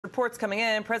Reports coming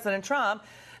in, President Trump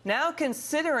now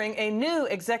considering a new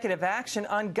executive action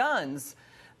on guns.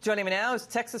 Joining me now is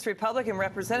Texas Republican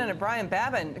Representative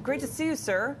Babin. Great to see you,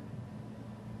 sir.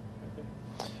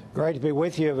 Great to be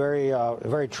with you.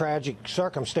 Very tragic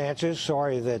circumstances.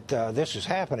 Sorry that this is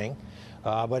happening,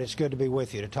 but it's good to be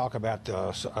with you to talk about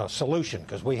a solution,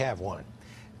 because we have one.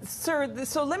 Sir,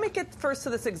 so let me get first to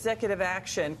this executive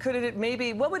action. Could it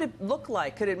maybe, what would it look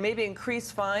like? Could it maybe increase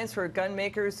fines for gun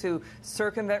makers who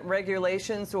circumvent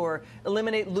regulations or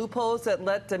eliminate loopholes that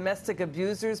let domestic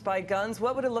abusers buy guns?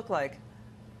 What would it look like?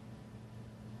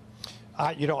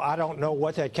 I don't know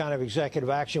what that kind of executive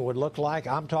action would look like.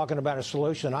 I'm talking about a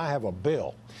solution. I have a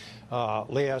bill,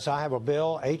 Liz. I have a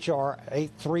bill, H.R.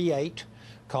 838,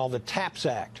 called the TAPS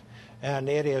Act, and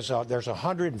it is there's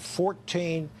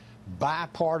 114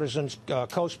 bipartisan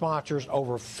co-sponsors,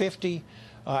 over 50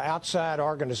 outside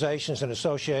organizations and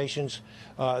associations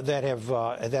that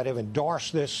have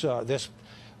endorsed this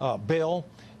bill,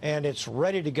 and it's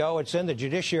ready to go. It's in the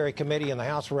Judiciary Committee in the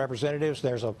House of Representatives.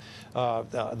 There's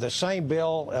the same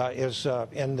bill is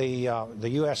in the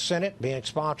U.S. Senate, being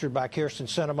sponsored by Kirsten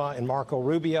Sinema and Marco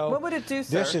Rubio. What would it do,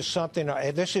 sir? This is something.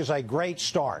 This is a great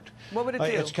start. What would it do?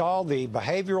 It's called the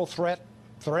Behavioral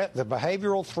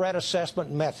Threat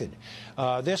Assessment Method.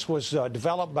 This was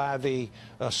developed by the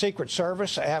Secret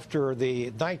Service after the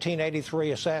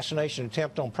 1983 assassination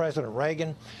attempt on President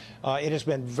Reagan. It has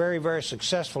been very, very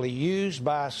successfully used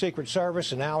by Secret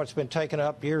Service, and now it's been taken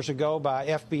up years ago by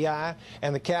FBI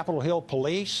and the Capitol Hill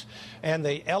Police and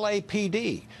the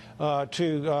LAPD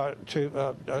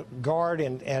to guard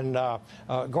and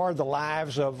guard the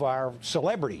lives of our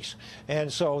celebrities.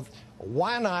 And so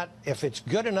why not, if it's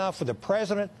good enough for the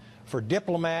president, for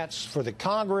diplomats, for the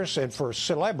Congress, and for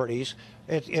celebrities,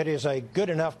 it is a good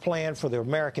enough plan for the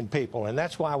American people. And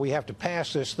that's why we have to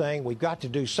pass this thing. We've got to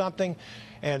do something.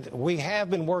 And we have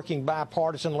been working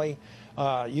bipartisanly.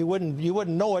 You wouldn't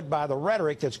know it by the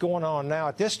rhetoric that's going on now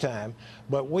at this time.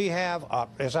 But we have,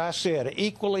 as I said,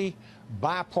 equally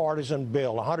bipartisan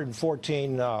bill,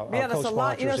 114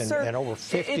 co-sponsors, sir, and over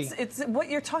 50. It's what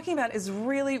you're talking about is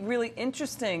really, really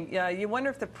interesting. You wonder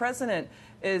if the president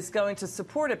is going to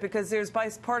support it, because there's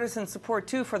bipartisan support,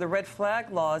 too, for the red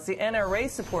flag laws. The NRA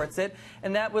supports it,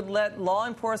 and that would let law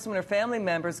enforcement or family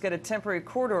members get a temporary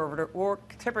court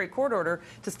order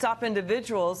to stop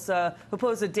individuals who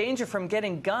pose a danger from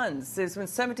getting guns. There's been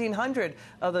 1,700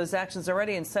 of those actions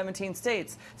already in 17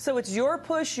 states. So it's your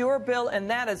push, your bill, and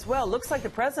that as well. Looks like the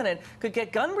president could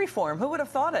get gun reform. Who would have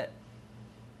thought it?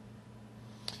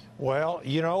 Well,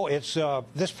 it's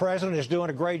this president is doing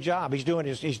a great job. He's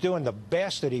doing the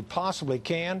best that he possibly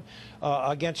can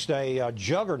against a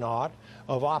juggernaut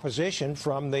of opposition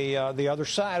from the other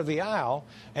side of the aisle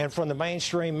and from the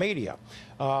mainstream media.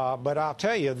 But I'll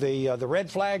tell you, the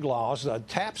red flag laws, the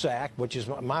TAPS Act, which is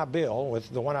my bill, with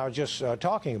the one I was just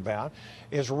talking about,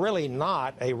 is really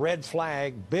not a red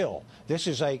flag bill. This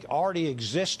is a already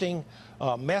existing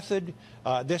method.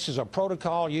 This is a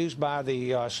protocol used by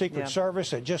the Secret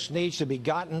Service that just needs to be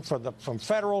gotten from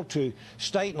federal to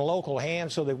state and local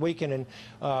hands, so that we can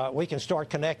start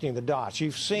connecting the dots.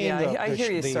 You've seen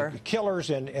the killers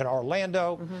in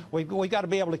Orlando. We've got to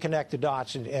be able to connect the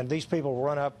dots, and these people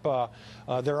run up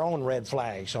their own red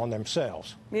flags on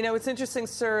themselves. It's interesting,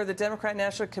 sir. The Democrat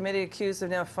National Committee accused of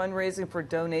now fundraising for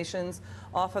donations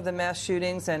off of the mass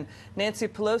shootings, and Nancy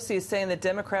Pelosi is saying that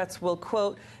Democrats will,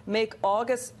 quote, make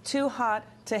August too hot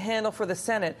to handle for the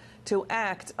Senate to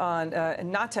act on,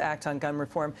 not to act on gun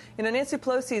reform. Nancy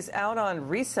Pelosi is out on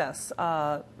recess.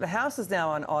 The House is now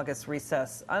on August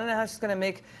recess. I don't know how she's going to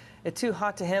make it too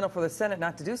hot to handle for the Senate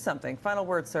not to do something. Final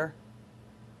word, sir.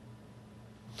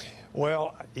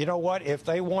 Well, you know what? If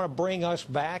they want to bring us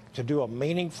back to do a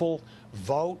meaningful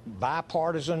vote,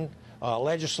 bipartisan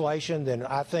legislation, then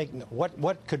I think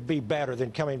what could be better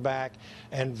than coming back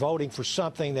and voting for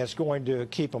something that's going to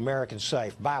keep Americans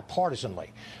safe bipartisanly.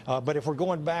 But if we're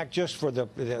going back just for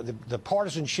the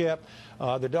partisanship,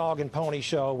 the dog and pony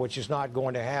show, which is not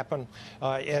going to happen,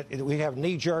 we have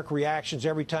knee-jerk reactions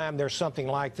every time there's something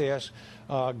like this.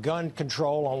 Gun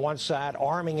control on one side,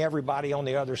 arming everybody on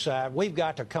the other side. We've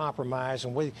got to compromise,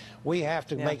 and we have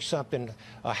to make something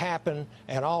happen,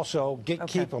 and also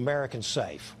keep Americans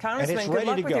safe. Congressman, good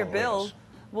luck with your bill.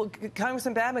 Well,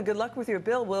 Congressman Babin, good luck with your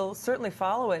bill. We'll certainly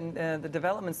follow it and the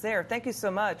developments there. Thank you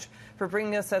so much for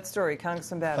bringing us that story,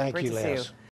 Congressman Babin. Thank you, Liz. Great to see you.